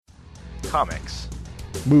Comics.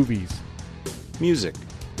 Movies. Music.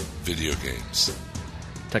 Video games.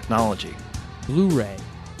 Technology. Blu-ray.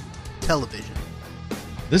 Television.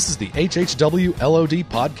 This is the HHW LOD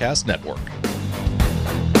Podcast Network.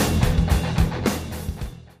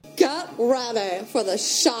 Get ready for the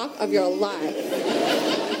shock of your life.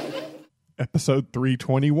 Episode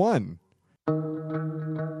 321.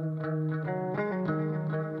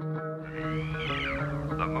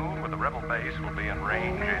 The moon with the rebel base will be in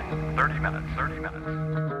range in 30 minutes.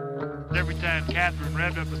 Every time Catherine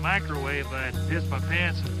revved up the microwave, I'd piss my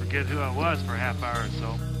pants and forget who I was for a half hour or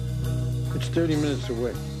so. It's 30 minutes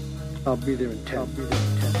away. I'll be there in 10.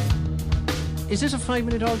 Is this a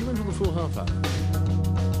 5-minute argument or the full half hour?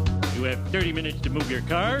 You have 30 minutes to move your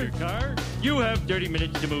car. You have 30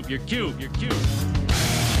 minutes to move your cube.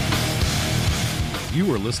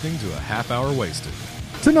 You are listening to a half hour wasted.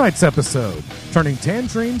 Tonight's episode, turning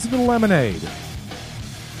tangerines into lemonade.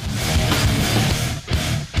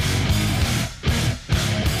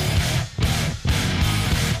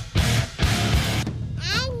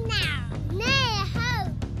 And now,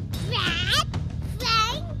 Neho, Brad,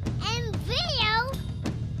 Frank, and Bill.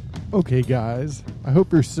 Okay, guys, I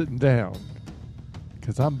hope you're sitting down,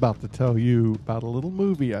 because I'm about to tell you about a little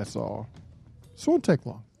movie I saw. This won't take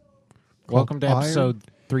long. Welcome to episode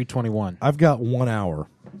 321. I've got 1 hour.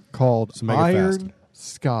 Called So make it Iron fast.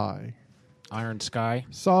 Sky. Iron Sky.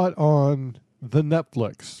 Saw it on the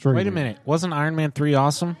Netflix stream. Wait a minute. Wasn't Iron Man 3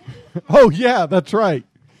 awesome? Oh, yeah, that's right.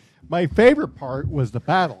 My favorite part was the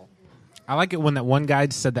battle. I like it when that one guy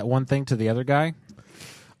said that one thing to the other guy.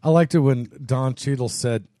 I liked it when Don Cheadle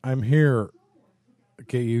said, "I'm here.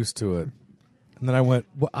 Get used to it." And then I went,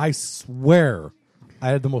 well, I swear I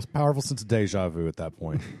had the most powerful sense of deja vu at that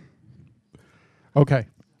point. Okay,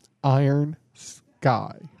 Iron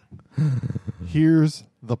Sky. Here's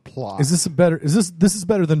the plot. Is this better? This is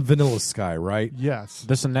better than Vanilla Sky, right? Yes.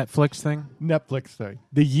 This a Netflix thing? Netflix thing.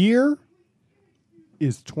 The year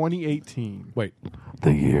is 2018. Wait.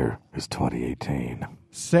 The year is 2018.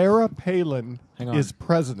 Sarah Palin Hang on. is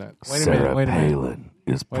president. Wait a minute. Sarah Palin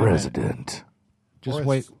is Wait a minute. president.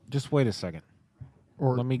 Just wait a second.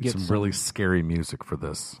 Or Let me get Some really scary music for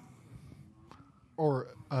this. or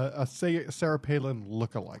a Sarah Palin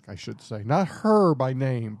lookalike, I should say. Not her by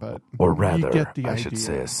name, but Or you rather, get the I idea. should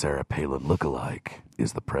say a Sarah Palin lookalike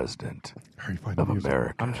is the president Hurry, find the of music.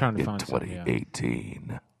 America I'm trying to in find something, yeah.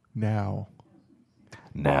 2018. Now.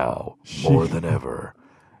 Now, more than ever,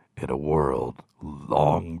 in a world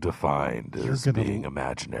long defined as You're gonna- being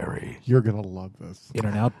imaginary. You're going to love this. in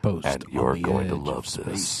an outpost. And on you're the going to edge love of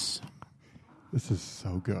space. This is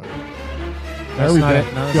so good. That's There we not go.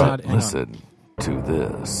 it. No, that's Go. not it. Hang on. Listen to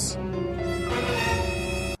this.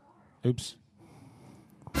 Oops.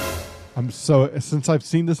 Since I've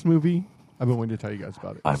seen this movie, I've been waiting to tell you guys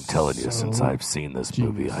about it. I'm telling you, since So I've seen this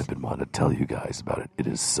movie, genius. I've been wanting to tell you guys about it. It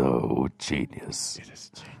is so genius. It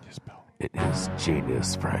is genius, Bill. It is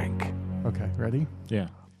genius, Frank. Okay, ready? Yeah.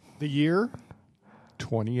 The year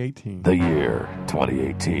 2018. The year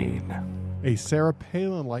 2018. A Sarah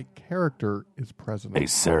Palin-like character is president. A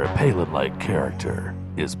Sarah Palin-like character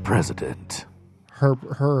is president. Her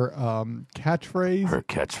catchphrase Her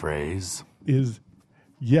catchphrase, is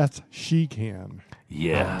 "Yes, she can."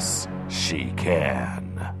 yes, she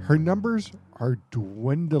can. Her numbers are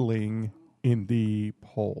dwindling in the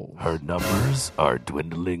polls. Her numbers are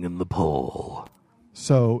dwindling in the poll.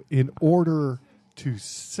 So, in order to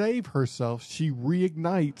save herself, she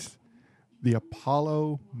reignites the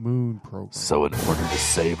Apollo moon program. So in order to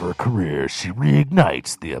save her career, she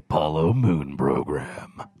reignites the Apollo moon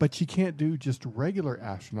program. But she can't do just regular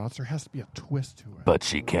astronauts. There has to be a twist to it. But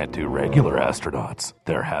she can't do regular astronauts.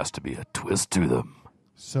 There has to be a twist to them.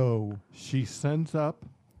 So she sends up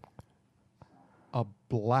a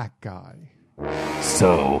black guy.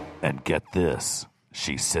 So, and get this,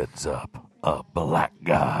 she sends up a black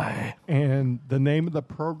guy. And the name of the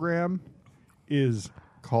program is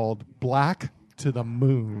called Black to the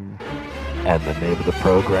Moon. And the name of the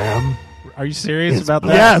program Are you serious is about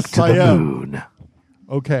Black that? Yes, to I the am. Moon.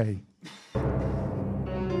 Okay.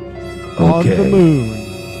 On the moon,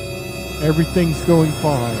 everything's going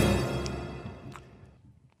fine.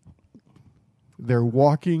 They're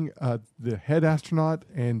walking, the head astronaut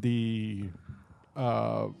and the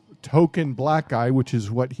token black guy, which is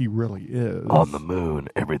what he really is. On the moon,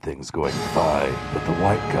 everything's going fine, but the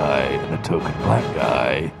white guy and the token black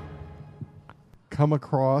guy come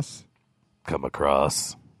across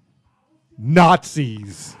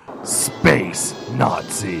Nazis. space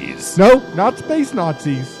Nazis. No, not space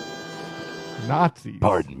Nazis. Nazis.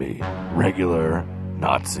 Pardon me, regular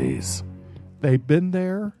Nazis. They've been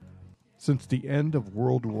there since the end of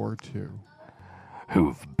World War II.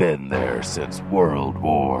 Who've been there since World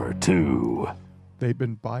War II. They've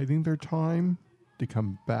been biding their time to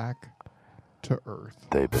come back to Earth.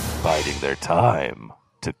 They've been biding their time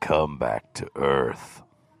to come back to Earth.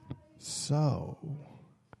 So,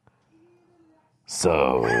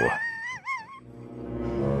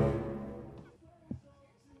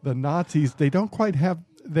 the Nazis, they don't quite have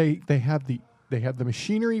they have the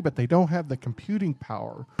machinery, but they don't have the computing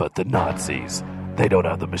power. But the Nazis, they don't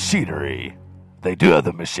have the machinery. They do have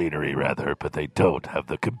the machinery, rather, but they don't have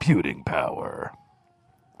the computing power.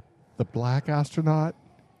 The black astronaut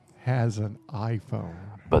has an iPhone.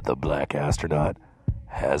 But the black astronaut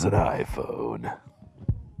has an iPhone.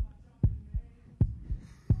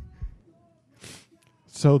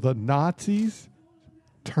 So the Nazis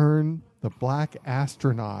turn the black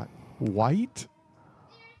astronaut white?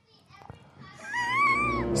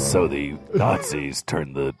 So the Nazis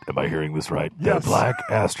turn the, am I hearing this right? Yes. The black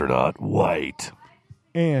astronaut white.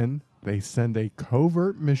 And they send a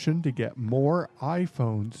covert mission to get more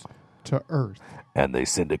iPhones to Earth. And they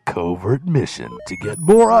send a covert mission to get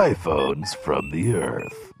more iPhones from the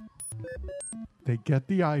Earth. They get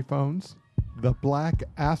the iPhones. The black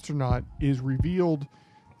astronaut is revealed.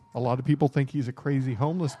 A lot of people think he's a crazy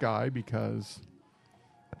homeless guy because,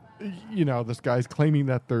 you know, this guy's claiming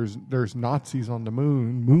that there's Nazis on the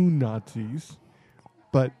moon Nazis.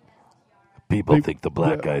 But people think the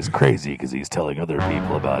black guy's crazy because he's telling other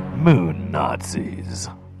people about moon Nazis.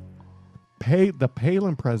 The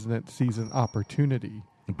Palin president sees an opportunity.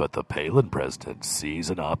 But the Palin president sees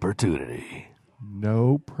an opportunity.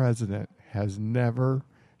 No president has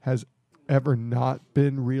ever not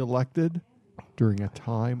been reelected during a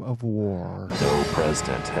time of war. No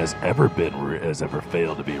president has ever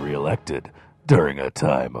failed to be reelected during a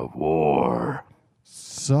time of war.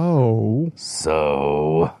 So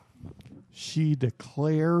she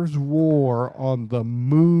declares war on the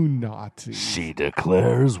moon Nazis. She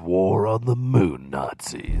declares war on the moon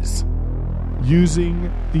Nazis.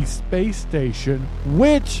 Using the space station,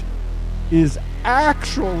 which is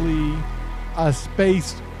actually a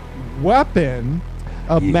space weapon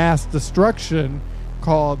of mass destruction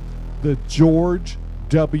called the George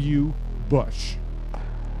W. Bush.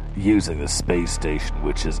 Using the space station,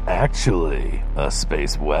 which is actually a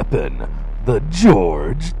space weapon, the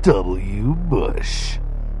George W. Bush.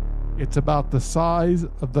 It's about the size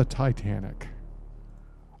of the Titanic.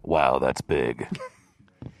 Wow, that's big.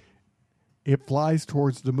 It flies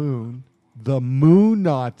towards the moon. The moon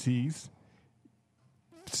Nazis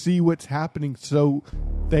see what's happening, so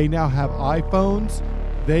they now have iPhones.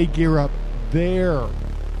 They gear up their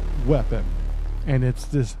weapon, and it's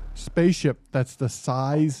this spaceship that's the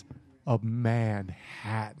size of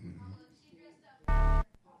Manhattan.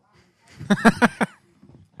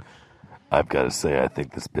 I've got to say, I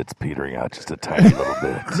think this bit's petering out just a tiny little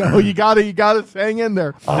bit. No, you gotta hang in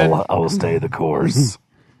there. I will stay the course.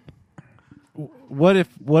 What if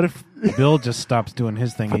Bill just stops doing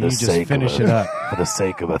his thing and you just finish it up? For the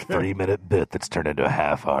sake of a 3-minute bit that's turned into a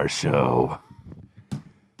half-hour show.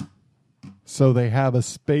 So they have a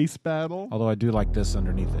space battle. Although I do like this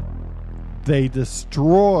underneath it. They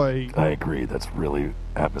destroy. I agree. That's really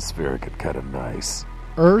atmospheric and kind of nice.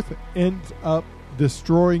 Earth ends up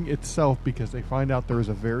destroying itself because they find out there is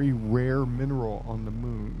a very rare mineral on the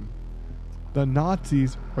moon. The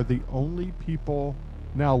Nazis are the only people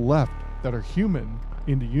now left that are human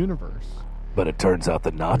in the universe. But it turns out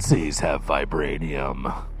the Nazis have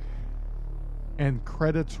vibranium. And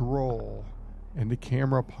credits roll, and the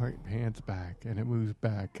camera pans back, and it moves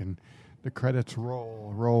back, and the credits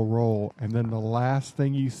roll, and then the last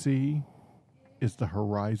thing you see is the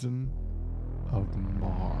horizon of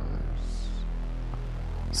Mars.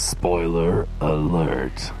 Spoiler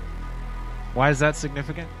alert. Why is that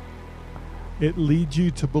significant? It leads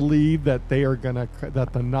you to believe that that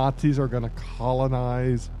the Nazis are gonna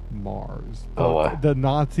colonize Mars. The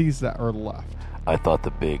Nazis that are left. I thought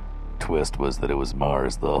the big twist was that it was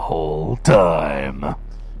Mars the whole time. It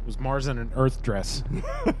was Mars in an Earth dress.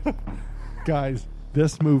 Guys,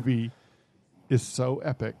 this movie is so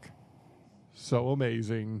epic, so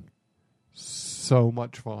amazing, so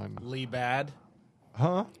much fun. Lee Bad?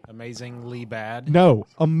 Huh? Amazingly bad? No,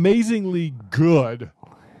 amazingly good.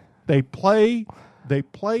 They play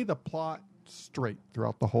the plot straight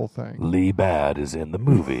throughout the whole thing. Lee Bad is in the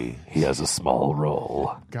movie. He has a small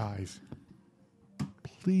role. Guys,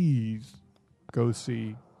 please go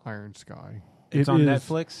see Iron Sky. It's on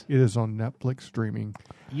Netflix? It is on Netflix streaming.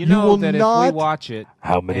 You know that if we watch it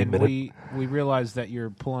how many and minutes? we realize that you're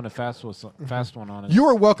pulling a fast one on us, you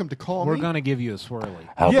are welcome to call we're me. going to give you a swirly.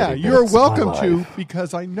 You're welcome to,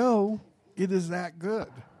 because I know It is that good.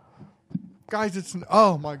 Guys, it's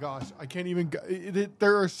oh my gosh, I can't even.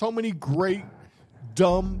 There are so many great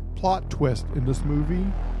dumb plot twists in this movie.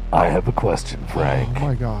 I have a question, Frank. Oh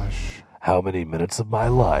my gosh. How many minutes of my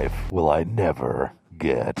life will I never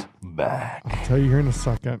get back? I'll tell you here in a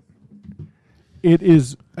second. It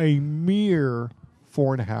is a mere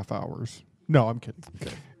 4.5 hours. No, I'm kidding.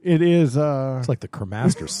 Okay. It is. It's like the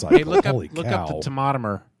Cremaster cycle. Hey, look Holy up cow. the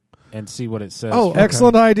tomatometer and see what it says. Oh, Okay.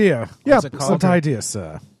 excellent idea. Yeah, What's it called? Excellent idea,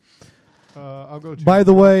 sir. I'll go. By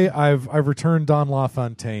the way, I've returned Don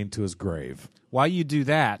LaFontaine to his grave. While you do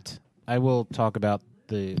that, I will talk about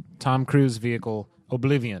the Tom Cruise vehicle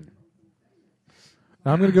Oblivion.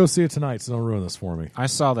 Now, I'm going to go see it tonight, so don't ruin this for me. I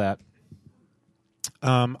saw that.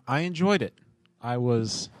 I enjoyed it. I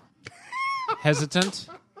was hesitant.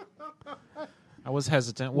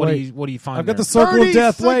 What Wait, do you find? I've got there? the circle of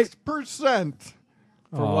death. Wait. 36%.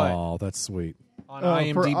 For what? Oh, that's sweet. On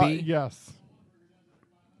IMDb. Yes.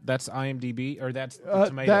 That's IMDb, or that's the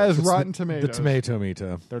Tomatoes. That is It's Rotten the Tomatoes. tomato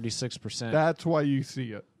meter. 36%. That's why you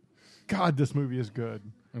see it. God, this movie is good.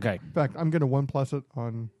 Okay. In fact, I'm going to 1+ it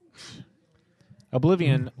on.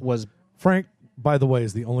 Oblivion was Frank, by the way,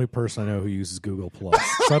 is the only person I know who uses Google Plus.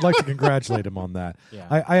 So I'd like to congratulate him on that. Yeah.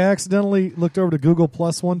 I accidentally looked over to Google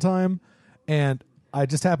Plus one time, and I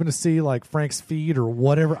just happened to see like Frank's feed or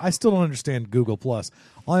whatever. I still don't understand Google Plus.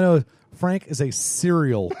 All I know is Frank is a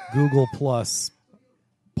serial Google Plus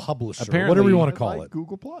publisher, Apparently- whatever you want to I call like it.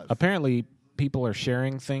 Google Plus. apparently people are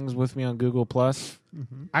sharing things with me on Google Plus.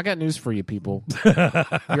 Mm-hmm. I got news for you, people.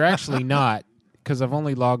 You're actually not, because I've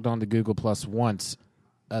only logged on to Google Plus once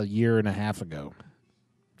a year and a half ago.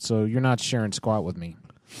 So you're not sharing squat with me.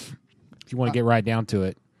 If you want to get right down to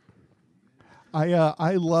it.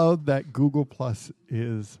 I love that Google Plus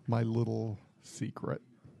is my little secret.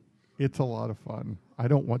 It's a lot of fun. I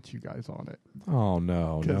don't want you guys on it. Oh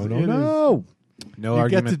no, 'Cause no, it no. No you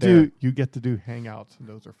argument get to there. you get to do hangouts, and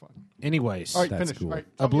those are fun. Anyways, All right, That's finish. cool. All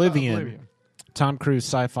right, tell me about Oblivion. Tom Cruise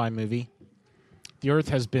sci-fi movie. The Earth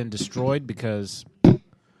has been destroyed because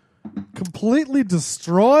Completely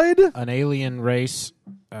destroyed? an alien race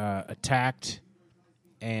attacked,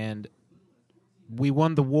 and we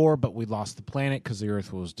won the war, but we lost the planet because the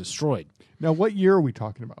Earth was destroyed. Now, what year are we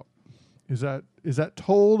talking about? Is that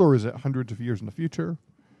told, or is it hundreds of years in the future?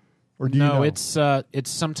 Or do you know? it's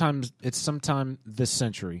sometime this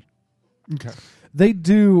century. Okay. They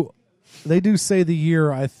do say the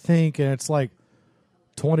year, I think, and it's like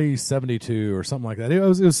 2072 or something like that. It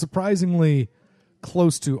was surprisingly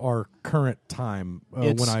close to our current time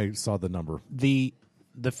when I saw the number. The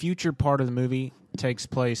future part of the movie takes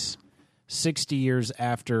place 60 years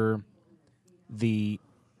after the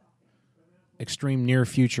extreme near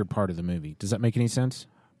future part of the movie. Does that make any sense?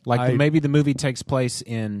 Like maybe the movie takes place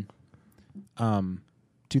in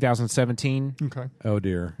 2017. Okay. Oh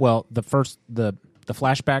dear. Well, the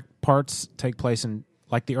flashback parts take place in,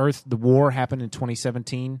 like, the war happened in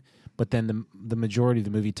 2017, but then the majority of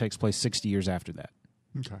the movie takes place 60 years after that.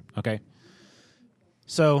 Okay. Okay.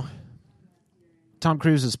 So Tom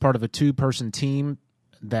Cruise is part of a 2-person team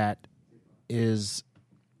that is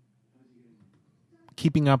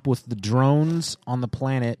keeping up with the drones on the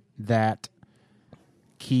planet that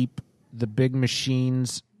keep the big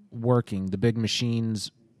machines working. The big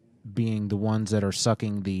machines being the ones that are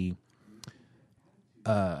sucking the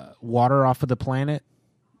water off of the planet,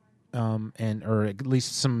 or at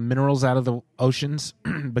least some minerals out of the oceans,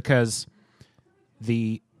 because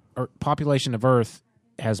the population of Earth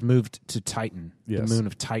has moved to Titan, Yes. the moon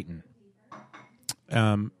of Titan.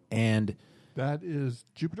 And That is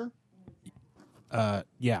Jupiter?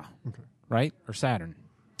 yeah, Okay. right? Or Saturn?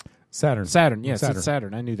 Saturn. Saturn, yes, it's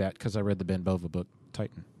Saturn. I knew that because I read the Ben Bova book,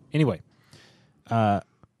 Titan. Anyway,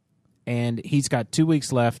 and he's got 2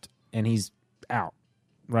 weeks left, and he's out,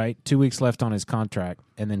 right? 2 weeks left on his contract,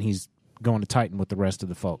 and then he's going to Titan with the rest of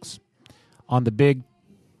the folks. On the big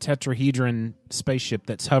tetrahedron spaceship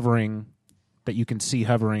that's hovering, that you can see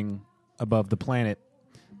hovering above the planet,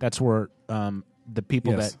 that's where the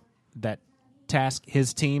people Yes. that task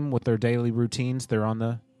his team with their daily routines, they're on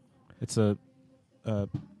the, it's a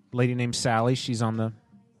lady named Sally. She's on the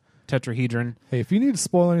tetrahedron. Hey, if you need to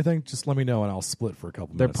spoil anything, just let me know and I'll split for a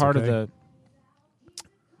couple They're minutes. part okay? of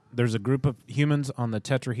there's a group of humans on the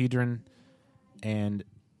tetrahedron and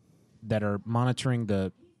that are monitoring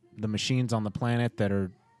the machines on the planet that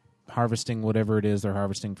are harvesting whatever it is they're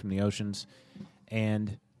harvesting from the oceans.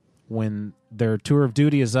 And when their tour of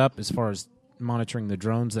duty is up, as far as monitoring the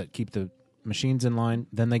drones that keep the machines in line,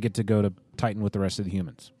 then they get to go to Titan with the rest of the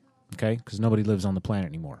humans. Okay? Because nobody lives on the planet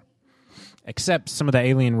anymore. Except some of the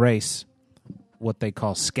alien race, what they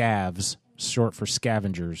call scavs, short for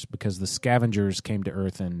scavengers, because the scavengers came to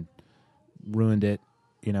Earth and ruined it,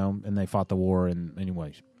 and they fought the war. And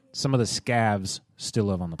anyway, some of the scavs still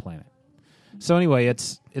live on the planet. So anyway,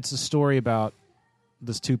 it's a story about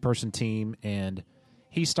this 2-person team, and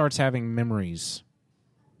he starts having memories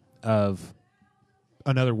of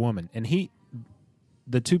another woman. And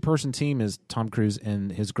the 2-person team is Tom Cruise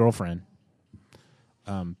and his girlfriend.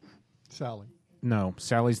 Sally. No,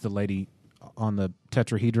 Sally's the lady on the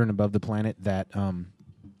tetrahedron above the planet that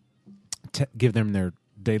give them their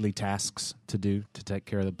daily tasks to do to take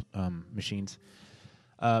care of the machines.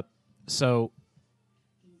 So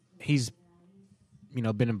he's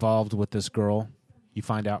been involved with this girl. You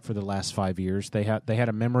find out for the last 5 years. They had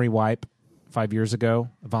a memory wipe 5 years ago,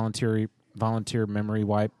 a volunteer memory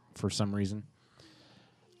wipe for some reason.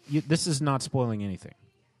 This is not spoiling anything.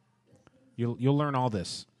 You'll learn all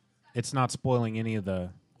this. It's not spoiling any of the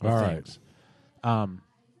things.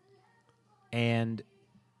 And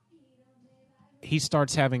he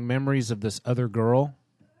starts having memories of this other girl.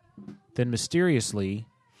 Then mysteriously,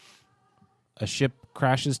 a ship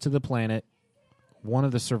crashes to the planet. One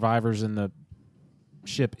of the survivors in the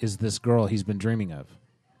ship is this girl he's been dreaming of.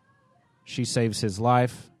 She saves his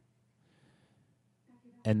life.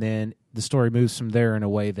 And then the story moves from there in a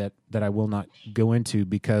way that I will not go into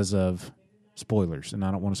because of spoilers. And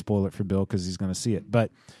I don't want to spoil it for Bill because he's going to see it.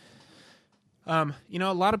 But, a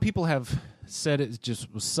lot of people have said it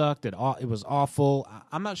just was sucked. It was awful.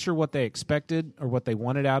 I'm not sure what they expected or what they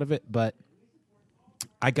wanted out of it, but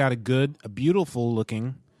I got a beautiful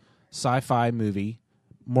looking sci-fi movie.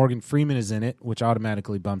 Morgan Freeman is in it, which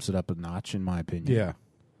automatically bumps it up a notch, in my opinion.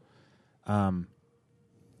 Yeah.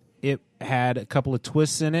 It had a couple of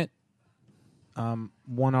twists in it.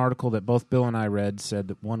 One article that both Bill and I read said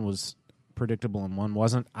that one was predictable and one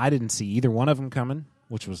wasn't. I didn't see either one of them coming,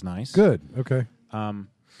 which was nice. Good. Okay.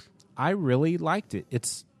 I really liked it.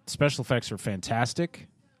 Its special effects are fantastic.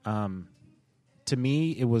 To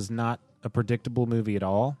me, it was not a predictable movie at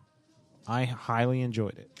all. I highly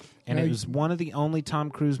enjoyed it. And it was one of the only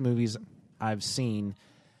Tom Cruise movies I've seen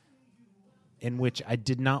in which I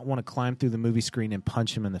did not want to climb through the movie screen and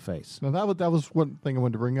punch him in the face. Now, that was one thing I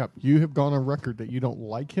wanted to bring up. You have gone on record that you don't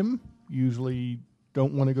like him, usually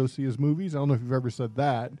don't want to go see his movies. I don't know if you've ever said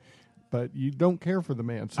that, but you don't care for the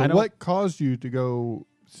man. So what caused you to go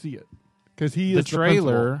see it? Because the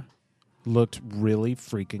trailer looked really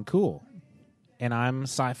freaking cool. And I'm a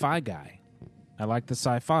sci-fi guy. I like the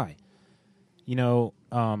sci-fi.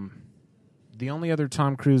 The only other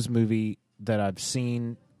Tom Cruise movie that I've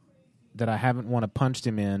seen that I haven't want to punch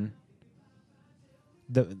him in,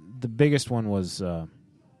 the biggest one was,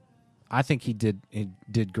 I think he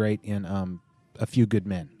did great in A Few Good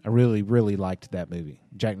Men. I really, really liked that movie.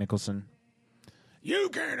 Jack Nicholson. You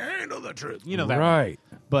can't handle the truth. That right.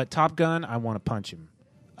 One. But Top Gun, I want to punch him.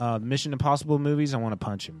 Mission Impossible movies, I want to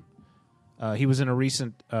punch him. He was in a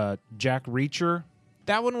recent Jack Reacher.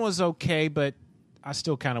 That one was okay, but I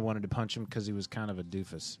still kind of wanted to punch him because he was kind of a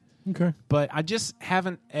doofus. Okay. But I just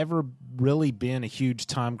haven't ever really been a huge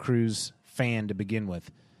Tom Cruise fan to begin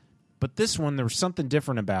with. But this one, there was something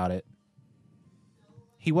different about it.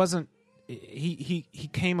 He wasn't... He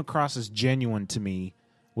came across as genuine to me,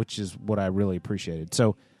 which is what I really appreciated.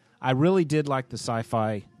 So I really did like the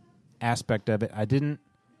sci-fi aspect of it. I didn't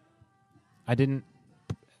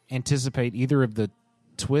anticipate either of the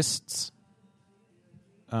twists.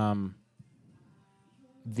 The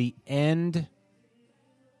end...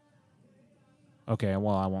 Okay,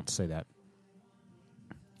 well, I won't say that.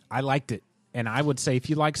 I liked it. And I would say if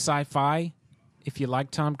you like sci-fi, if you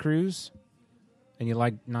like Tom Cruise, and you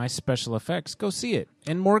like nice special effects, go see it.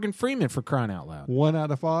 And Morgan Freeman, for crying out loud. 1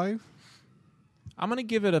 out of 5? I'm going to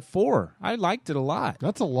give it a 4. I liked it a lot.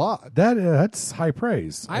 That's a lot. That's high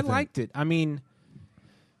praise. I liked it. I mean,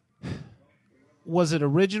 was it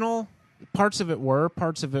original? Parts of it were.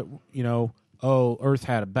 Parts of it, Earth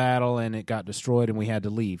had a battle and it got destroyed and we had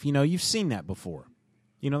to leave. You've seen that before.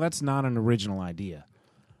 That's not an original idea.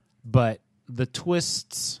 But the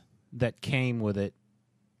twists that came with it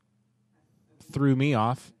threw me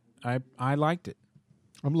off. I liked it.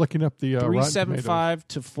 I'm looking up the 3.75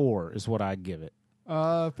 to 4 is what I'd give it.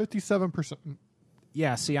 57%.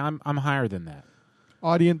 Yeah, see, I'm higher than that.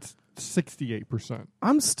 Audience 68%.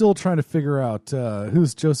 I'm still trying to figure out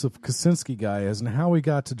who's Joseph Kosinski guy is and how he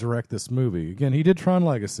got to direct this movie. Again, he did Tron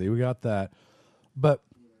Legacy. We got that. But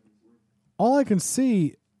all I can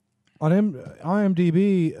see on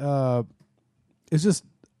IMDb is just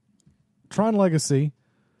Tron Legacy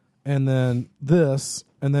and then this,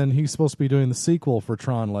 and then he's supposed to be doing the sequel for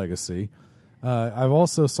Tron Legacy. I've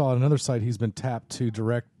also saw on another site he's been tapped to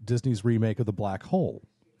direct Disney's remake of The Black Hole.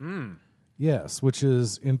 Yes, which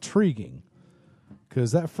is intriguing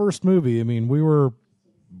because that first movie. I mean, we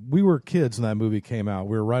were kids when that movie came out.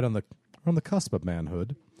 We were right on the cusp of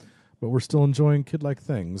manhood, but we're still enjoying kid-like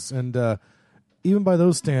things. And even by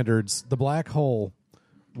those standards, The Black Hole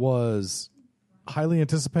was highly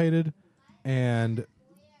anticipated and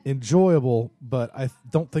enjoyable, but I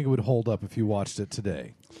don't think it would hold up if you watched it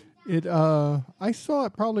today. I saw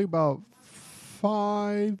it probably about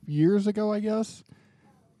 5 years ago, I guess,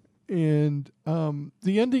 and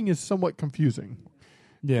the ending is somewhat confusing.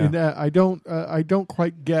 Yeah, in that I don't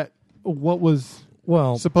quite get what was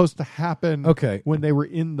supposed to happen. Okay, when they were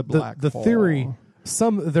in the black hole. Theory.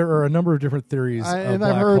 There are a number of different theories, and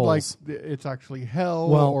I've heard holes. like it's actually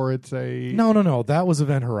hell, or it's a no. That was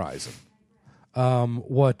Event Horizon.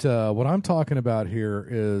 What I'm talking about here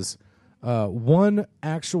is one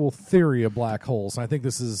actual theory of black holes. And I think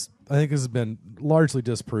this has been largely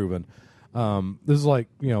disproven. This is like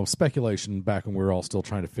speculation back when we were all still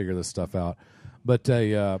trying to figure this stuff out. But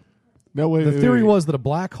the theory was that a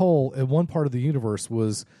black hole in one part of the universe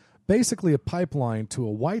was basically a pipeline to a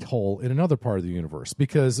white hole in another part of the universe,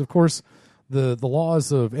 because of course the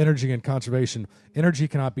laws of energy and conservation, energy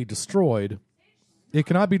cannot be destroyed. It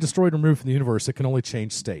cannot be destroyed or removed from the universe. It can only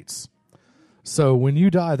change states. So when you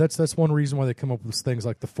die, that's one reason why they come up with things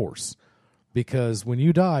like the Force, because when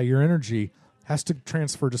you die, your energy has to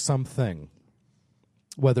transfer to something,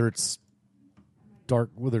 whether it's dark,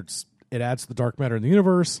 it adds to the dark matter in the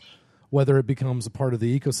universe, whether it becomes a part of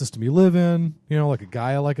the ecosystem you live in, like a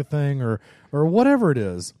Gaia, like a thing, or whatever it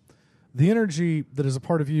is. The energy that is a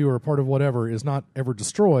part of you or a part of whatever is not ever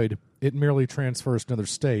destroyed. It merely transfers to another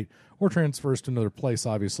state or transfers to another place,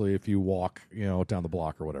 obviously, if you walk, down the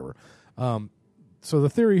block or whatever. So the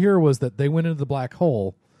theory here was that they went into the black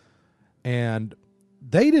hole and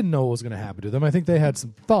they didn't know what was going to happen to them. I think they had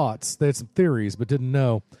some thoughts, they had some theories, but didn't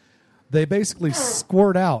know. They basically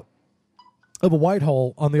squirt out of a white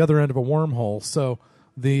hole on the other end of a wormhole. So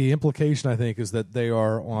the implication, I think, is that they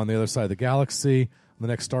are on the other side of the galaxy, the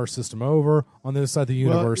next star system over, on the other side of the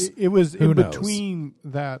universe. Well, it was Who in knows? between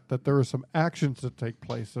that there are some actions that take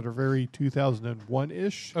place that are very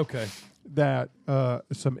 2001-ish. Okay. That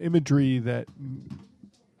some imagery that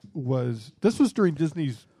this was during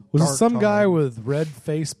Disney's Was it dark some time. guy with red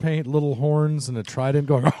face paint, little horns, and a trident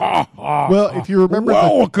going, ha, ha, Well, if you remember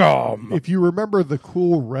welcome. if you remember the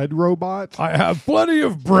cool red robot, I have plenty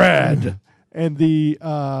of bread. And the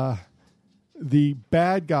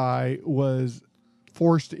bad guy was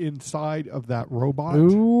forced inside of that robot.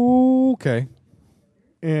 Ooh, okay.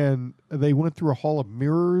 And they went through a hall of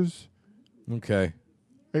mirrors. Okay.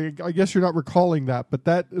 I guess you're not recalling that, but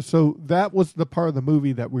that was the part of the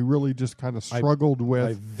movie that we really just kind of struggled with.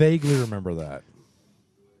 I vaguely remember that.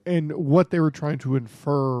 And what they were trying to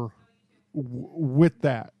infer with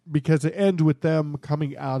that, because it ends with them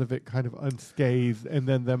coming out of it kind of unscathed, and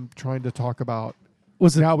then them trying to talk about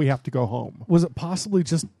now we have to go home. Was it possibly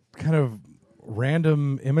just kind of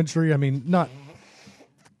random imagery? I mean, not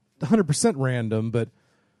 100% random, but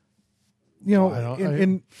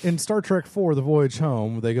in Star Trek IV, The Voyage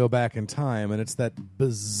Home, they go back in time, and it's that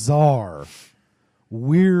bizarre,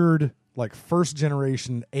 weird, like first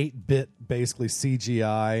generation 8-bit, basically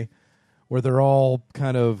CGI, where they're all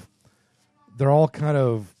kind of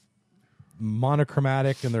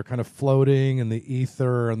monochromatic, and they're kind of floating in the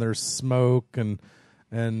ether, and there's smoke, and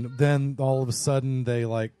then all of a sudden they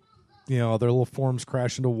their little forms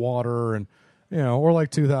crash into water, and or like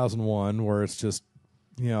 2001, where it's just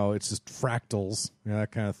fractals,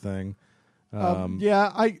 that kind of thing.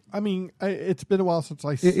 I mean, it's been a while since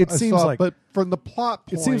I seems saw like, it, but from the plot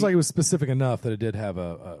point, it seems like it was specific enough that it did have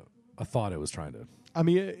a thought it was trying to. I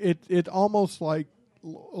mean, it almost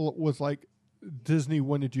was like Disney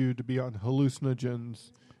wanted you to be on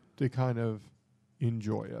hallucinogens to kind of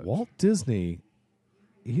enjoy it. Walt Disney,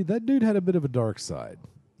 that dude had a bit of a dark side.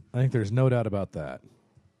 I think there's no doubt about that.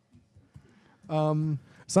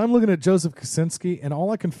 So I'm looking at Joseph Kosinski, and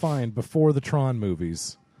all I can find before the Tron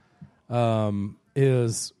movies are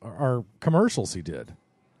commercials he did.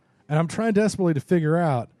 And I'm trying desperately to figure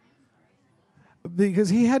out, because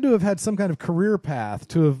he had to have had some kind of career path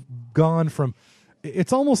to have gone from,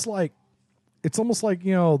 it's almost like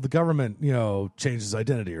the government changes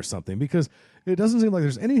identity or something, because it doesn't seem like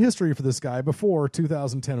there's any history for this guy before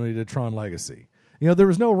 2010 when he did Tron Legacy. There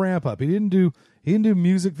was no ramp up. He didn't do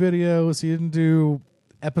music videos. He didn't do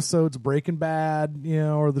episodes of Breaking Bad,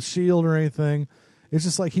 or The Shield or anything. It's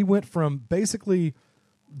just like he went from basically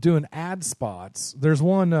doing ad spots. There's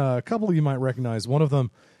one, a couple you might recognize. One of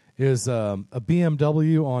them is a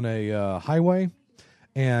BMW on a highway,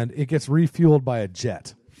 and it gets refueled by a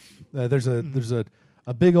jet. There's a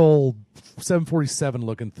a big old 747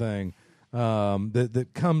 looking thing that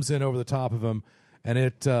comes in over the top of him, and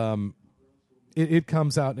it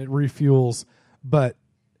comes out and it refuels, but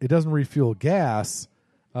it doesn't refuel gas.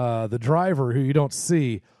 The driver, who you don't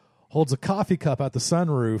see, holds a coffee cup out the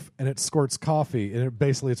sunroof, and it squirts coffee, and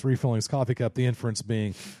it's refilling his coffee cup, the inference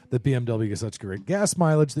being that BMW gets such great gas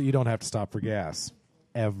mileage that you don't have to stop for gas.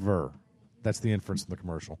 Ever. That's the inference in the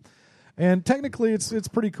commercial. And technically, it's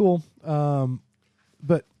pretty cool,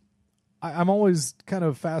 but I'm always kind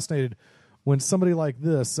of fascinated when somebody like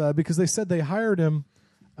this, because they said they hired him,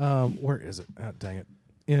 where is it? Oh, dang it.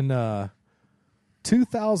 In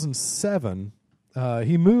 2007...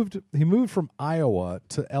 he moved from Iowa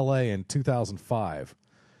to L.A. in 2005.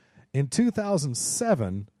 In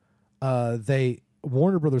 2007,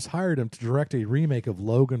 Warner Brothers hired him to direct a remake of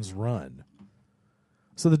Logan's Run.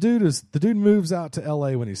 So the dude moves out to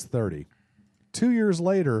L.A. when he's 30. 2 years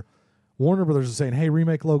later, Warner Brothers is saying, "Hey,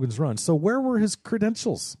 remake Logan's Run." So where were his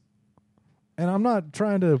credentials? And I'm not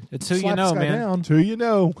trying to It's who you slap know, this guy man. down. It's who you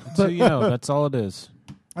know. It's who you know. That's all it is.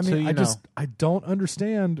 I It's who mean, you know. I don't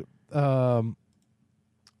understand. I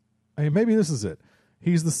mean, maybe this is it.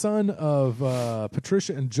 He's the son of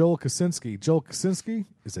Patricia and Joel Kosinski. Joel Kosinski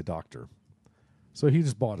is a doctor, so he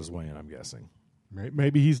just bought his way in, I'm guessing.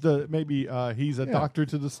 Maybe he's a doctor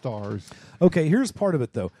to the stars. Okay, here's part of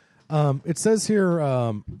it though. It says here,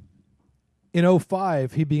 in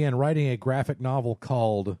 2005, he began writing a graphic novel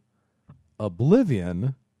called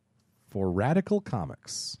Oblivion for Radical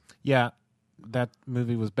Comics. Yeah, that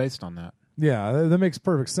movie was based on that. Yeah, that makes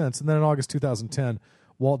perfect sense. And then in August 2010,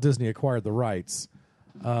 Walt Disney acquired the rights.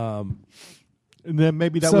 And then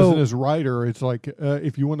maybe that wasn't his writer. It's like,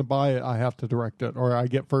 if you want to buy it, I have to direct it, or I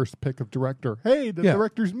get first pick of director. Hey, the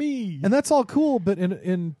director's me. And that's all cool, but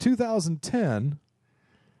in 2010,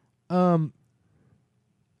 Tron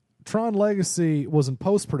Legacy was in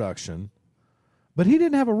post-production, but he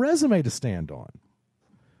didn't have a resume to stand on.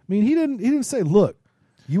 I mean, he didn't say, "Look,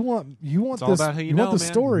 you want It's all this, about who you want know, the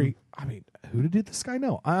man. story." I mean, who did this guy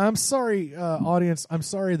know? I'm sorry, audience. I'm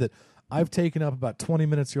sorry that I've taken up about 20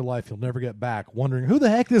 minutes of your life you'll never get back wondering who the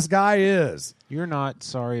heck this guy is. You're not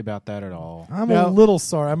sorry about that at all. I'm a little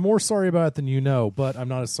sorry. I'm more sorry about it than you know, but I'm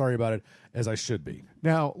not as sorry about it as I should be.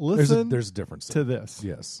 Now, listen There's a difference to this.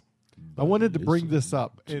 Yes. I wanted to bring this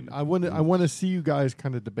up, and I want to see you guys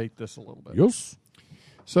kind of debate this a little bit. Yes.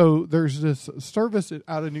 So there's this service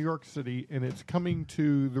out of New York City, and it's coming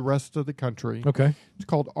to the rest of the country. Okay. It's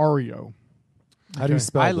called Ario. How do you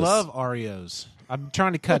spell I this? love Oreos. I'm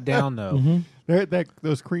trying to cut down though.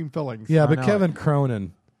 Those cream fillings. Yeah, I but know Kevin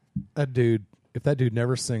Cronin, that dude, if that dude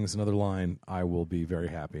never sings another line, I will be very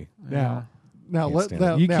happy. Now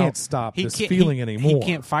You can't stop this feeling anymore. He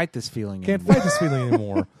can't fight this feeling. Can't anymore. fight this feeling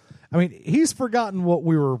anymore. I mean, he's forgotten what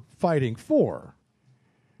we were fighting for.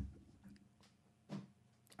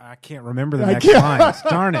 I can't remember the I next can't. lines.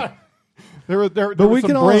 Darn it! There was we some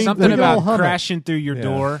can all- brain Something we can all about hum it. crashing through your Yeah.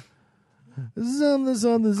 door,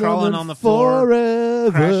 Crawling crawling on the floor,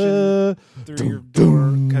 forever. crashing through your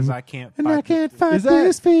door because I can't. And fight I can't this- fight Is that-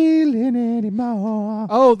 this feeling anymore.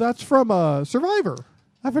 Oh, that's from Survivor.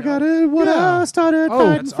 I forgot what Yeah. I started Oh,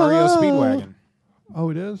 fighting That's for. REO Speedwagon. Oh,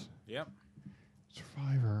 it is Yep.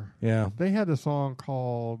 Survivor. Yeah. They had a song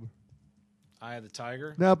called Eye of the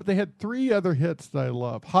Tiger. no, but they had 3 other hits that I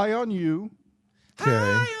love. High on You. Okay.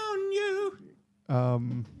 on you.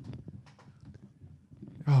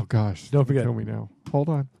 Oh gosh! Don't forget. Kill me now. Hold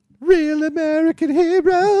on. Real American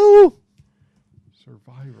hero.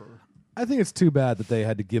 Survivor. I think it's too bad that they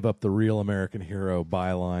had to give up the real American hero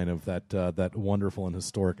byline of that wonderful and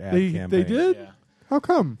historic ad campaign. They did. Yeah. How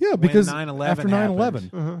come? Yeah, because when 9/11 after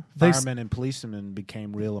 9/11, happened, they firemen and policemen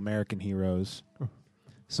became real American heroes.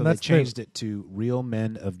 So And they that's changed it to Real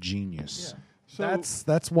Men of Genius. So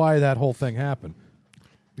that's why that whole thing happened.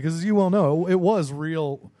 Because as you well know, it was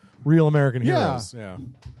real American Yeah. heroes. Yeah.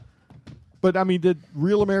 But I mean, did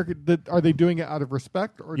Real American? Are they doing it out of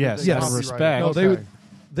respect or Yes, did they yes. copyright it? Respect. No, Okay.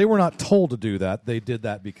 they were not told to do that. They did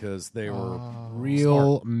that because they were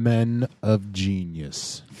Real Men of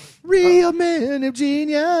Genius. real men of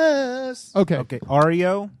genius. Okay. Okay,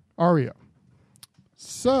 Ario. Ario.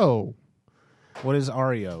 So What is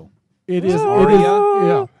Ario? it is.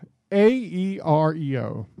 Aria?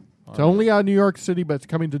 AEREO. It's only out of New York City, but it's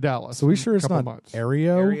coming to Dallas. So we in sure a it's couple not months.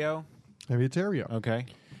 Aereo? Ario. Maybe it's Aereo. Okay.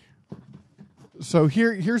 So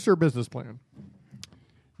here's their business plan.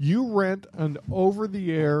 You rent an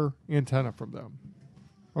over-the-air antenna from them.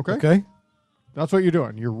 Okay? Okay. That's what you're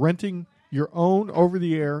doing. You're renting your own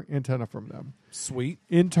over-the-air antenna from them. Sweet.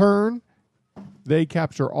 In turn, they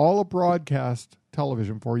capture all of broadcast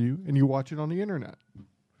television for you, and you watch it on the internet.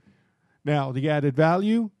 Now, the added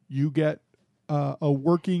value, you get a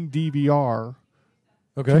working DVR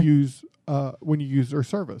Okay. to use when you use their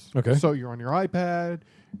service. Okay. So you're on your iPad,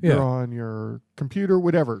 Yeah. you're on your computer,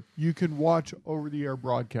 whatever. You can watch over-the-air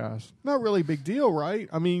broadcast. Not really a big deal, right?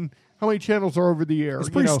 I mean, how many channels are over the air? It's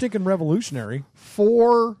pretty stinking revolutionary.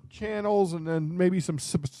 4 channels and then maybe some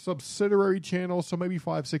subsidiary channels, so maybe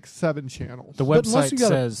 5, 6, 7 channels. The website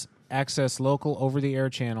says access local over-the-air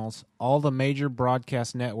channels, all the major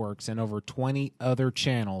broadcast networks, and over 20 other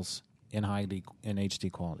channels in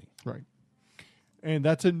HD quality. Right. And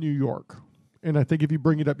that's in New York. And I think if you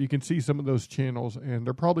bring it up, you can see some of those channels, and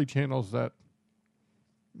they're probably channels that...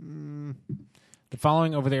 The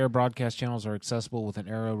following over-the-air broadcast channels are accessible with an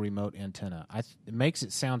Aero remote antenna. It makes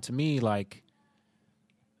it sound to me like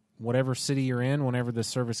whatever city you're in, whenever the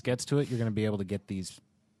service gets to it, you're going to be able to get these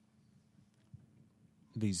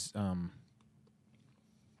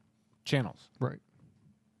channels. Right.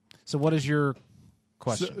 So what is your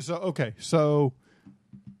question? So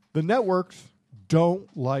the networks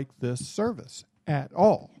don't like this service at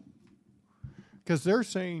all because they're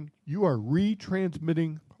saying you are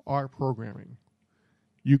retransmitting our programming.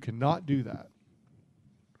 You cannot do that.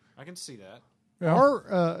 I can see that.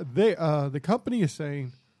 Yeah. The company is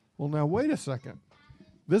saying, well, now wait a second.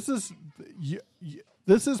 This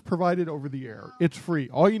is provided over the air. It's free.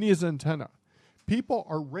 All you need is an antenna. People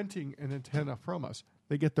are renting an antenna from us.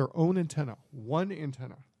 They get their own antenna, one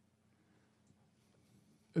antenna.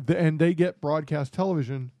 And they get broadcast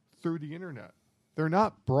television through the internet. They're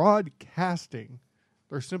not broadcasting.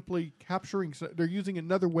 They're simply capturing. They're using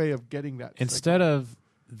another way of getting that. Instead of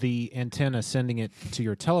the antenna sending it to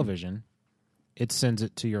your television, it sends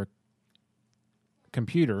it to your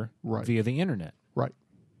computer via the internet. Right.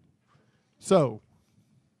 So,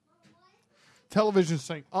 television's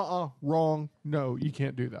saying, wrong. No, you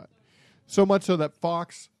can't do that. So much so that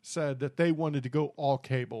Fox said that they wanted to go all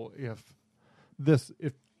cable if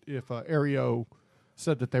Aereo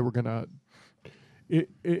said that they were going to,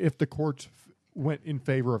 if the courts went in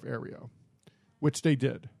favor of Aereo, which they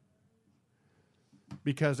did.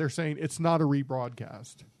 Because they're saying it's not a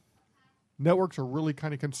rebroadcast. Networks are really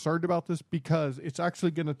kind of concerned about this because it's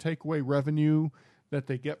actually going to take away revenue that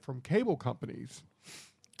they get from cable companies.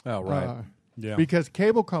 Oh, right. Yeah. Because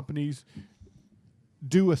cable companies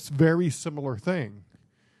do a very similar thing.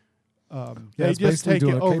 They just take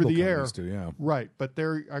it over the air. Right, but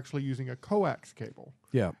they're actually using a coax cable.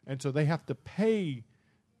 Yeah. And so they have to pay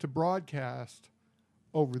to broadcast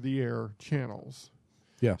over the air channels.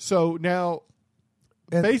 Yeah. So now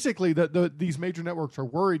basically these major networks are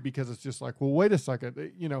worried because it's just like, well, wait a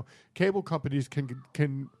second, cable companies can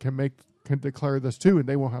declare this too and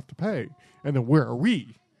they won't have to pay. And then where are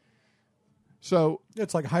we? So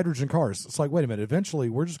it's like hydrogen cars. It's like, wait a minute, eventually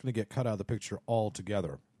we're just going to get cut out of the picture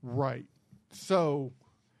altogether. Right. So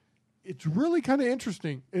it's really kind of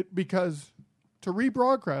interesting because to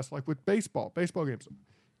rebroadcast, like with baseball games,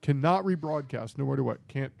 cannot rebroadcast no matter what.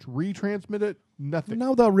 Can't retransmit it, nothing. Not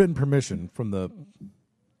without written permission from the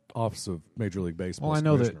Office of Major League Baseball. Well, I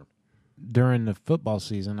know that during the football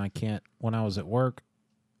season, when I was at work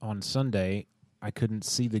on Sunday, I couldn't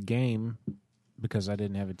see the game because I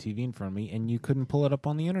didn't have a TV in front of me, and you couldn't pull it up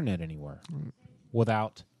on the internet anywhere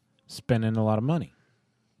without spending a lot of money.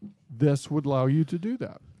 This would allow you to do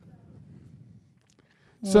that.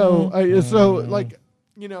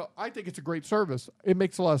 I think it's a great service. It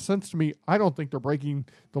makes a lot of sense to me. I don't think they're breaking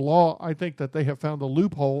the law. I think that they have found a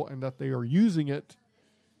loophole and that they are using it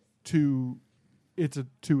to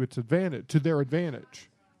their advantage.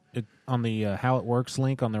 On the How It Works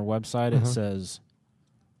link on their website, it says,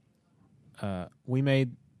 we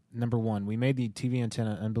made the TV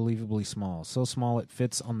antenna unbelievably small. So small it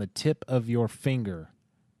fits on the tip of your finger,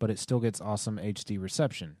 but it still gets awesome HD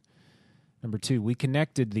reception. Number 2, we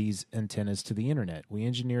connected these antennas to the internet. We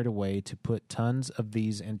engineered a way to put tons of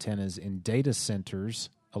these antennas in data centers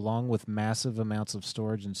along with massive amounts of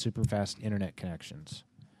storage and super fast internet connections.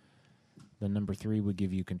 Then number 3, we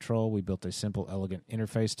give you control. We built a simple, elegant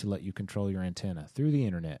interface to let you control your antenna through the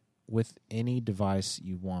internet with any device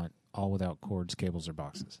you want, all without cords, cables, or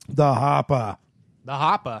boxes. The Hopper.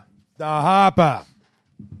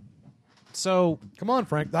 So, come on,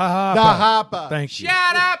 Frank. The Hopper. Thank you.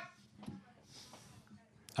 Shut up.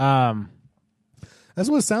 That's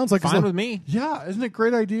what it sounds like. Fine with me. Yeah, isn't it a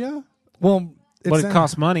great idea? Well, but it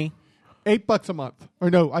costs money. $8 a month. Or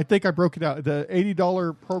no, I think I broke it out. The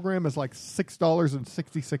 $80 program is like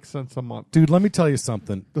 $6.66 a month. Dude, let me tell you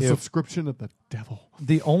something. The subscription of the devil.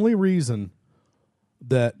 The only reason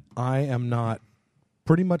that I am not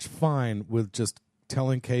pretty much fine with just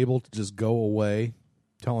telling cable to just go away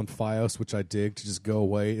telling FiOS, which I dig, to just go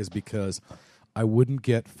away is because I wouldn't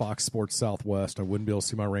get Fox Sports Southwest. I wouldn't be able to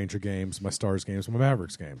see my Ranger games, my Stars games, my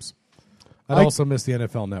Mavericks games. I'd also miss the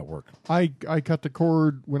NFL Network. I cut the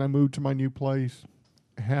cord when I moved to my new place.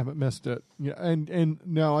 Haven't missed it. Yeah, and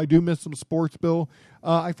no, I do miss some sports, Bill.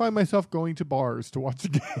 I find myself going to bars to watch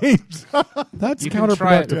the games. That's You can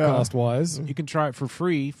try it. counterproductive cost-wise. You can try it for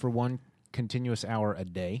free for 1 continuous hour a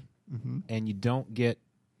day, and you don't get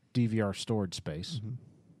DVR storage space,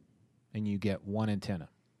 and you get 1 antenna.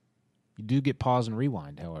 You do get pause and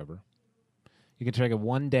rewind, however. You can take a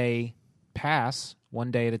 1-day pass,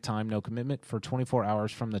 1 day at a time, no commitment, for 24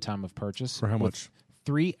 hours from the time of purchase. For how much?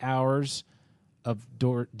 3 hours of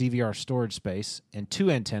DVR storage space and 2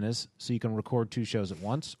 antennas, so you can record 2 shows at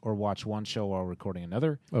once or watch 1 show while recording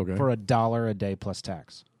another for $1 a day plus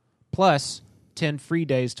tax. Plus 10 free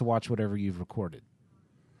days to watch whatever you've recorded.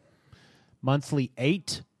 Monthly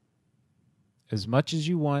 $8, as much as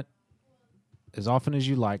you want, as often as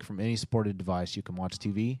you like, from any supported device. You can watch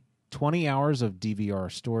TV. 20 hours of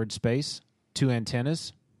DVR storage space, 2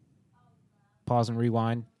 antennas, pause and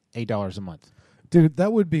rewind, $8 a month. Dude,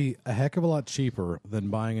 that would be a heck of a lot cheaper than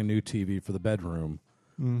buying a new TV for the bedroom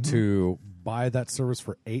to buy that service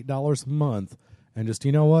for $8 a month and just,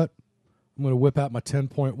 you know what? I'm going to whip out my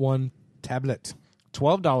 10.1 tablet.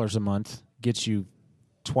 $12 a month gets you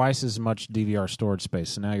twice as much DVR storage space,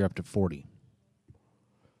 so now you're up to 40.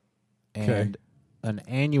 And an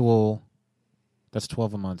annual, that's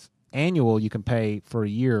 $12 a month. Annual, you can pay for a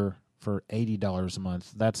year for $80 a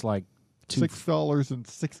month. That's like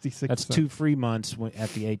 $6.66. That's 2 free months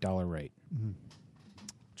at the $8 rate.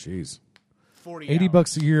 Jeez, 40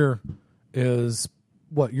 $80 a year is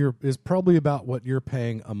is probably about what you're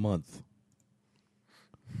paying a month.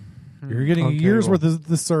 You're getting a year's worth of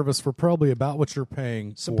the service for probably about what you're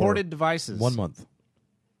paying. Supported for devices. 1 month.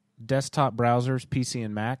 Desktop browsers, PC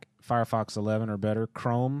and Mac, Firefox 11 or better,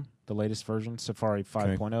 Chrome, the latest version, Safari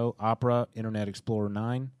 5.0, Opera, Internet Explorer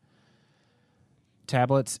 9.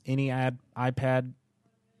 Tablets, any iPad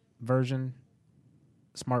version.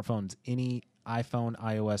 Smartphones, any iPhone,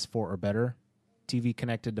 iOS 4 or better. TV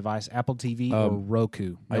connected device, Apple TV or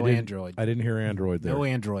Roku. No Android. I didn't hear Android there. No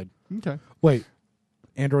Android. Okay. Wait,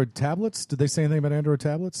 Android tablets? Did they say anything about Android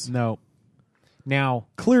tablets? No. Now,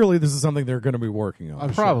 clearly this is something they're going to be working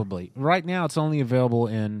on. Probably. Sure. Right now it's only available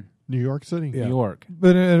in New York City. New York.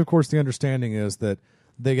 But and of course the understanding is that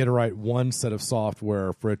they get to write one set of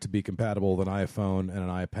software for it to be compatible with an iPhone and an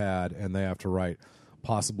iPad, and they have to write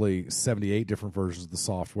possibly 78 different versions of the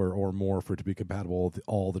software or more for it to be compatible with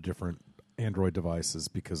all the different Android devices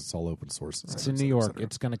because it's all open source. It's in New York.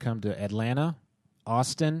 It's going to come to Atlanta,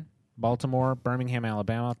 Austin, Baltimore, Birmingham,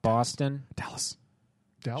 Alabama, Boston, Dallas,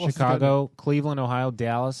 Chicago, Cleveland, Ohio,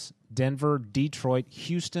 Dallas, Denver, Detroit,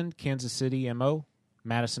 Houston, Kansas City, MO,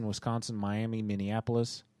 Madison, Wisconsin, Miami,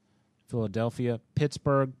 Minneapolis, Philadelphia,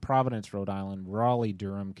 Pittsburgh, Providence, Rhode Island, Raleigh,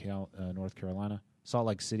 Durham, North Carolina, Salt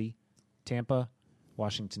Lake City, Tampa,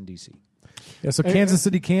 Washington, D.C. Yeah, so Kansas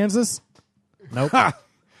City, Kansas? Nope.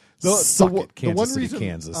 The one reason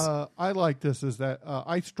Kansas. I like this is that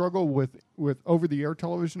I struggle with over-the-air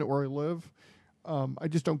television at where I live. I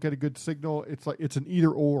just don't get a good signal. It's like it's an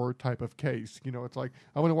either-or type of case. You know, it's like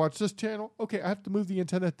I want to watch this channel. Okay, I have to move the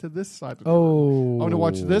antenna to this side of the room. I want to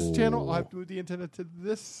watch this channel. I have to move the antenna to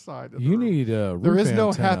this side of the room. You need a roof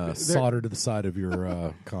antenna soldered to the side of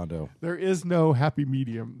your condo. There is no happy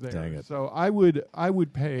medium there. Dang it. So I would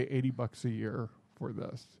pay $80 a year for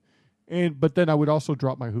this, but then I would also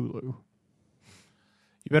drop my Hulu. You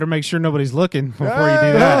better make sure nobody's looking before you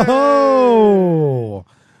do that. Oh.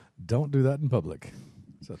 Don't do that in public.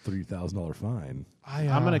 It's a $3,000 fine.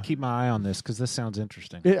 I'm going to keep my eye on this because this sounds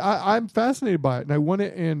interesting. I'm fascinated by it, and I want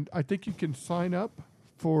it. And I think you can sign up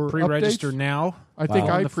for pre-register updates. now. I think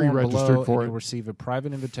I pre-registered for it. You'll receive a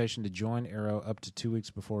private invitation to join Arrow up to 2 weeks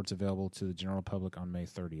before it's available to the general public on May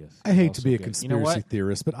 30th. I hate to be a conspiracy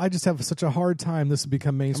theorist, but I just have such a hard time this would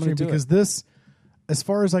become mainstream because this, as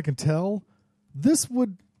far as I can tell, this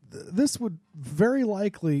would very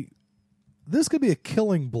likely. This could be a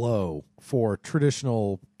killing blow for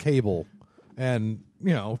traditional cable and,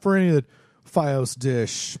 for any of the FiOS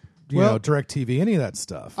Dish, DirecTV, any of that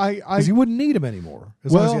stuff. Because you wouldn't need them anymore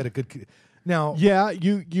as long as you had a good... Now, yeah,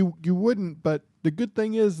 you wouldn't, but the good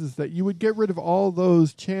thing is that you would get rid of all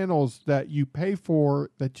those channels that you pay for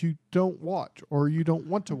that you don't watch or you don't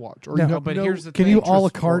want to watch. Or here's the thing. Can you a la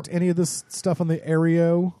carte any of this stuff on the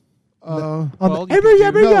Aereo?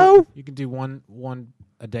 You can do one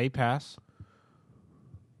a day pass.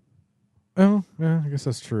 Oh, yeah, I guess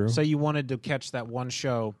that's true. Say you wanted to catch that one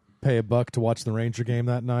show. Pay $1 to watch the Ranger game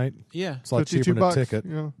that night? Yeah. It's a lot cheaper than a ticket.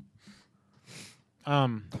 Yeah.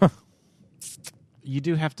 You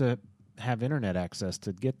do have to have internet access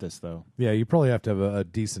to get this, though. Yeah, you probably have to have a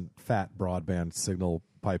decent fat broadband signal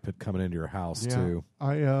pipe coming into your house too.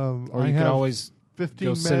 Or you could always 15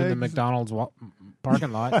 go sit in the megs. McDonald's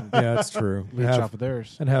parking lot. And Yeah, that's true. leech off of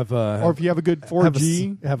theirs. And have Or if you have a good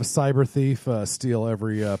 4G. have a cyber thief steal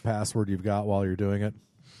every password you've got while you're doing it.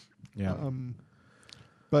 Yeah.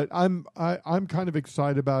 But I'm kind of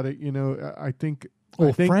excited about it. You know, I think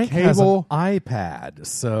Well, Frank has cable an iPad,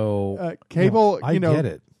 so cable. I get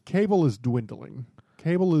it. Cable is dwindling.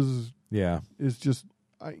 Cable is just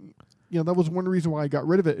that was one reason why I got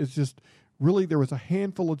rid of it. It's just really there was a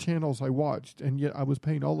handful of channels I watched, and yet I was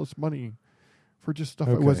paying all this money for just stuff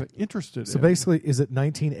I wasn't interested in. So basically, is it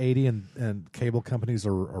 1980 and cable companies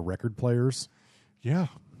are record players? Yeah.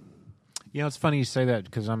 You know, it's funny you say that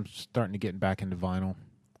because I'm starting to get back into vinyl.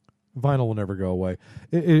 Vinyl will never go away.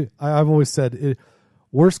 I've always said,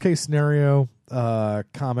 worst case scenario,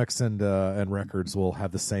 comics and records will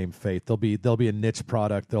have the same fate. They'll be a niche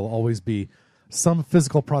product. There'll always be some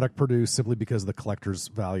physical product produced simply because of the collector's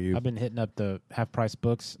value. I've been hitting up the half-price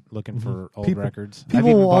books looking for old People- records. people I've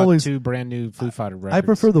even will bought always- 2 brand new Foo Fighter records. I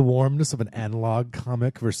prefer the warmness of an analog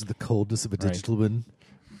comic versus the coldness of a Right. digital one.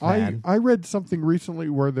 I read something recently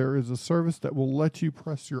where there is a service that will let you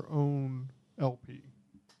press your own LP.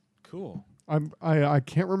 Cool. I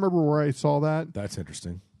can't remember where I saw that. That's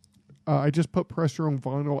interesting. I just put press your own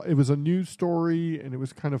vinyl. It was a news story, and it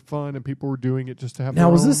was kind of fun, and people were doing it just to have. Now,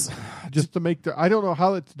 their was own, this just to make the? I don't know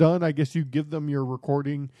how it's done. I guess you give them your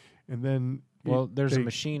recording, and then Well, there's a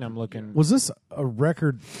machine I'm looking. Was this a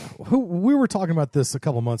record? We were talking about this a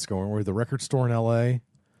couple months ago, weren't we? The record store in L.A.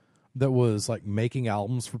 that was like making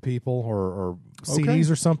albums for people or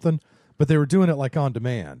CDs or something, but they were doing it like on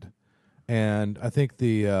demand. And I think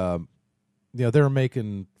they were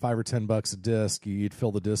making $5 or $10 a disc. You'd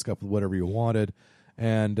fill the disc up with whatever you wanted,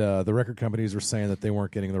 and the record companies were saying that they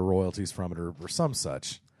weren't getting their royalties from it or some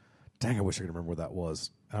such. Dang, I wish I could remember what that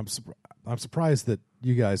was. I'm surprised that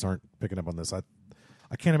you guys aren't picking up on this. I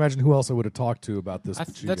can't imagine who else I would have talked to about this.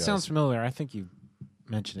 That sounds familiar. I think you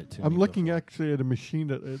mentioned it to me. I'm looking actually at a machine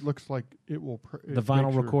that it looks like it will. The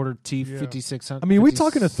vinyl recorder T5600. I mean, are we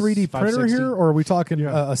talking a 3D printer here, or are we talking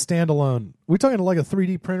a standalone? Are we talking like a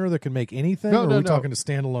 3D printer that can make anything, or are we talking a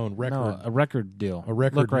standalone record? No, a record deal. A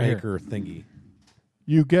record Look right maker thingy.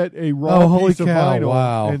 You get a raw holy piece of cow, vinyl,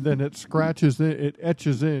 wow. and then it scratches it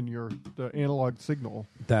etches in the analog signal.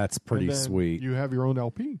 That's pretty And then sweet. You have your own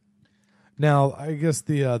LP. Now, I guess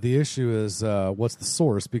the issue is what's the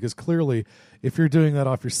source? Because clearly, if you're doing that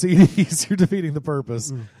off your CDs, you're defeating the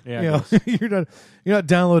purpose. Yeah, you're not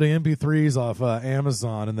downloading MP3s off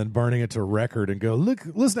Amazon and then burning it to a record and go,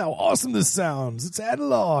 listen how awesome this sounds. It's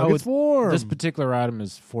analog. It's warm. This particular item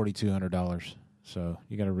is $4,200, so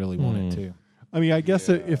you got to really want it too. I mean, I guess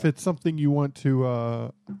if it's something you want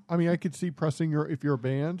to, I could see pressing if you're a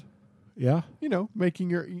band. Yeah.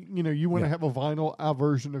 Making you want to have a vinyl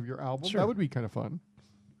version of your album. Sure. That would be kind of fun.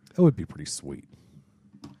 That would be pretty sweet.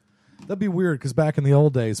 That'd be weird because back in the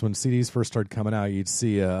old days when CDs first started coming out, you'd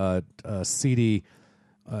see a CD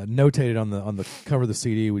notated on the cover of the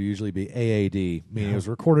CD would usually be AAD, meaning it was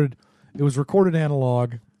recorded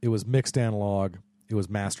analog, it was mixed analog, it was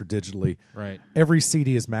mastered digitally. Right. Every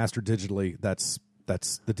CD is mastered digitally. That's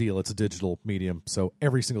the deal. It's a digital medium. So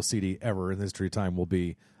every single CD ever in the history of time will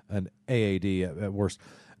be an AAD at worst.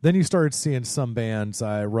 Then you started seeing some bands,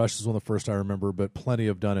 Rush is one of the first I remember, but plenty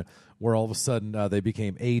have done it, where all of a sudden they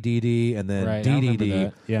became ADD and then Right, I remember DDD,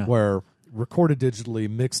 that. Yeah. where recorded digitally,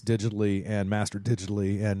 mixed digitally, and mastered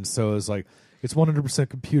digitally. And so it's like, it's 100%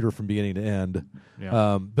 computer from beginning to end.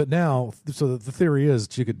 Yeah. But now, so the theory is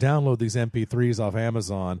that you could download these MP3s off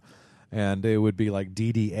Amazon, and it would be like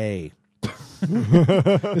DDA.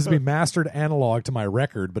 This would be mastered analog to my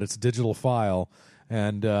record, but it's a digital file.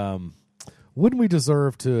 And wouldn't we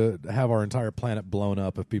deserve to have our entire planet blown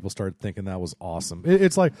up if people started thinking that was awesome?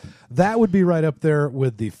 It's like that would be right up there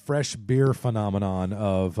with the fresh beer phenomenon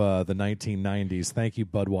of the 1990s. Thank you,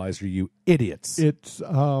 Budweiser, you idiots. It's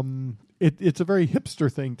it's a very hipster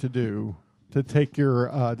thing to do. To take your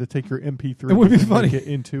MP3, It would be and funny. make it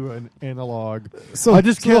into an analog. So I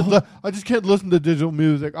just can't listen to digital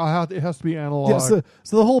music. It has to be analog. Yeah,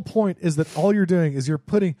 so the whole point is that all you're doing is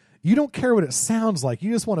you don't care what it sounds like.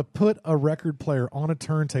 You just want to put a record player on a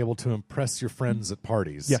turntable to impress your friends at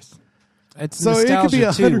parties. Yes. It's So it could be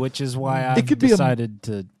nostalgia too, which is why I've could be decided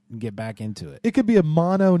to get back into it. It could be a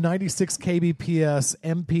mono 96 kbps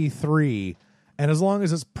MP3, and as long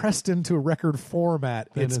as it's pressed into a record format,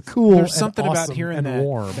 it's cool. There's something and about awesome hearing and that,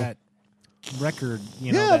 warm. that record.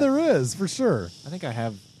 You know, Yeah, that- there is for sure. I think I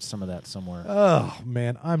have some of that somewhere. Oh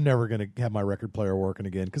man, I'm never gonna have my record player working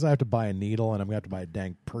again because I have to buy a needle and I'm gonna have to buy a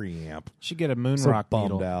dang preamp. Should get a Moon So Rock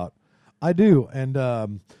bummed needle. out. I do, and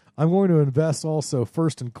I'm going to invest also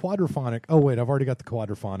first in quadraphonic. Oh wait, I've already got the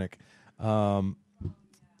quadraphonic,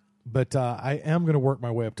 but I am going to work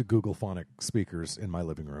my way up to Google Phonic speakers in my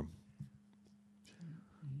living room.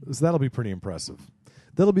 So that'll be pretty impressive.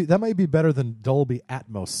 That might be better than Dolby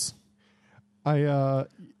Atmos. I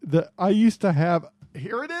used to have.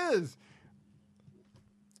 Here it is.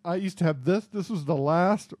 I used to have this. This was the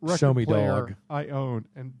last record Show me, player dog. I owned,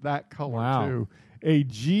 and that color Wow. too. A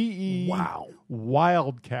GE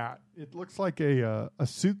Wildcat. It looks like a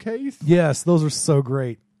suitcase. Yes, those are so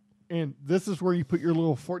great. And this is where you put your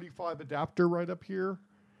little 45 adapter right up here.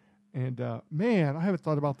 And man, I haven't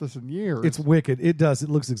thought about this in years. It's wicked. It does. It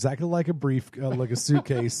looks exactly like a like a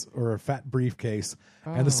suitcase or a fat briefcase,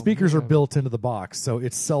 and the speakers are built into the box, so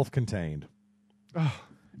it's self-contained.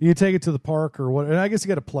 You take it to the park or what? And I guess you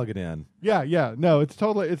got to plug it in. Yeah. No, it's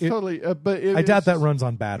totally. But I doubt that runs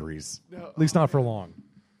on batteries. At least not for long.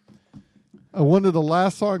 One of the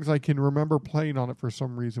last songs I can remember playing on it for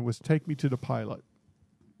some reason was "Take Me to the Pilot"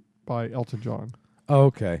 by Elton John. Oh,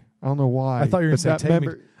 okay. I don't know why. I thought you were going to say but that "Take Me."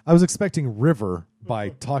 member- I was expecting "River" by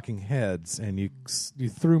Talking Heads, and you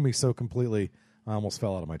threw me so completely, I almost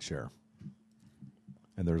fell out of my chair.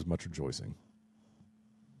 And there was much rejoicing.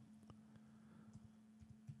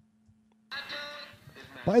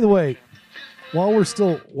 By the way, while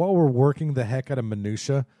we're working the heck out of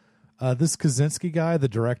minutia, this Kaczynski guy, the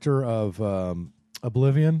director of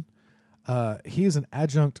Oblivion, he is an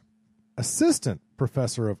adjunct assistant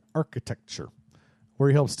professor of architecture, where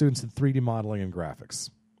he helps students in 3D modeling and graphics.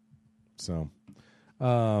 So,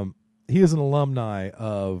 he is an alumni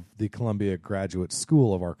of the Columbia Graduate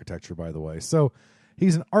School of Architecture, by the way. So,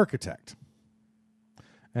 he's an architect.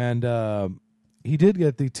 And he did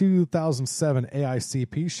get the 2007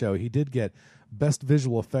 AICP show. He did get Best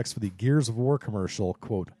Visual Effects for the Gears of War commercial,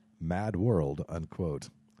 quote, Mad World, unquote.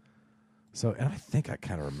 So, and I think I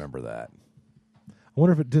kind of remember that. I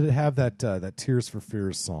wonder if it did it have that Tears for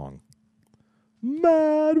Fears song.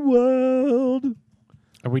 Mad World.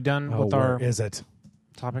 Are we done with where our is it?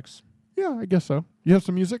 topics? Yeah, I guess so. You have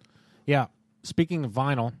some music? Yeah. Speaking of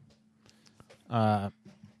vinyl,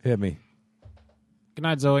 hit me. Good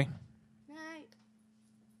night, Zoe.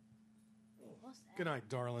 Good night,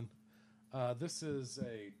 darling. This is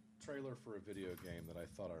a trailer for a video game that I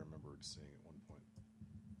thought I remembered seeing at one point.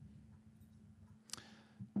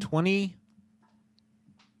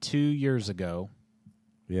 22 years ago.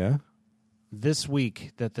 Yeah. This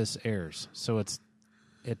week that this airs, so it's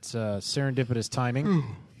serendipitous timing.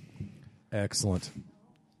 Excellent.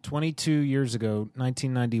 22 years ago,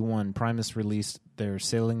 1991, Primus released their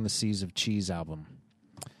 "Sailing the Seas of Cheese" album.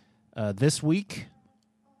 This week,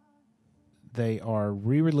 they are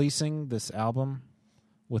re-releasing this album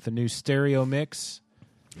with a new stereo mix.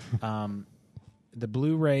 The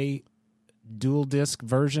Blu-ray dual disc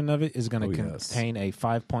version of it is going to contain a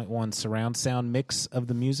 5.1 surround sound mix of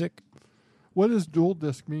the music. What does dual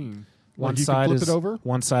disc mean? One Like you side can flip is it over?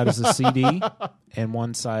 one side is a CD, and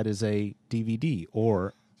one side is a DVD,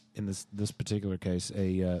 or in this particular case,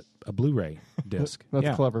 a Blu-ray disc. That's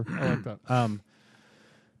Yeah. clever. I like that.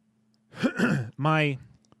 My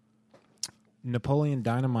Napoleon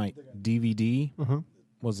Dynamite DVD Uh-huh.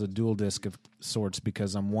 was a dual disc of sorts,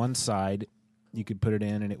 because on one side you could put it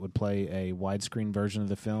in and it would play a widescreen version of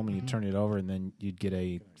the film, and you turn it over and then you'd get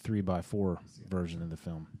a 3x4 version of the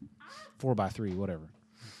film. 4x3, whatever.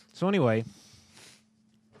 So anyway,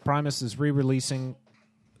 Primus is re-releasing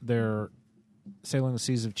their Sailing the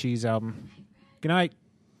Seas of Cheese album, Goodnight,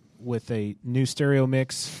 with a new stereo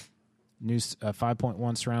mix, new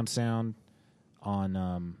 5.1 surround sound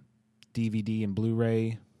on DVD and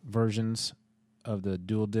Blu-ray versions of the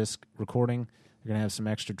dual disc recording. They're going to have some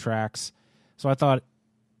extra tracks. So I thought,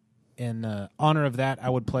 in honor of that, I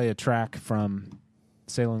would play a track from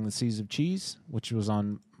Sailing the Seas of Cheese, which was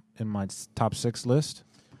in my top 6 list.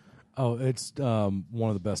 Oh, it's one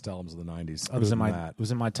of the best albums of the 90s. It was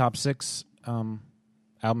in my top 6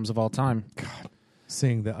 albums of all time. God,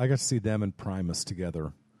 seeing that, I got to see them and Primus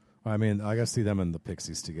together. I mean, I got to see them and the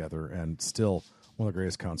Pixies together, and still one of the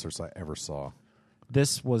greatest concerts I ever saw.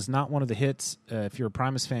 This was not one of the hits. If you're a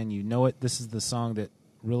Primus fan, you know it. This is the song that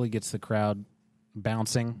really gets the crowd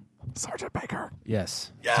bouncing. Sergeant Baker.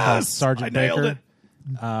 Yes. Yes! It's called Sergeant I nailed Baker.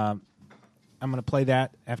 it. I'm going to play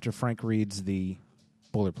that after Frank reads the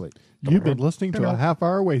Boilerplate. You've been listening to a half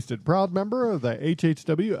hour wasted, proud member of the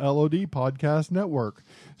HHW LOD Podcast Network.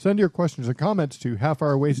 Send your questions and comments to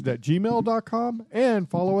halfhourwasted@gmail.com and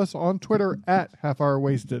follow us on Twitter at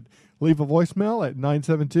halfhourwasted. Leave a voicemail at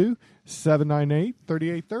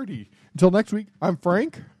 972-798-3830. Until next week, I'm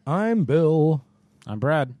Frank. I'm Bill. I'm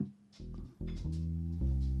Brad.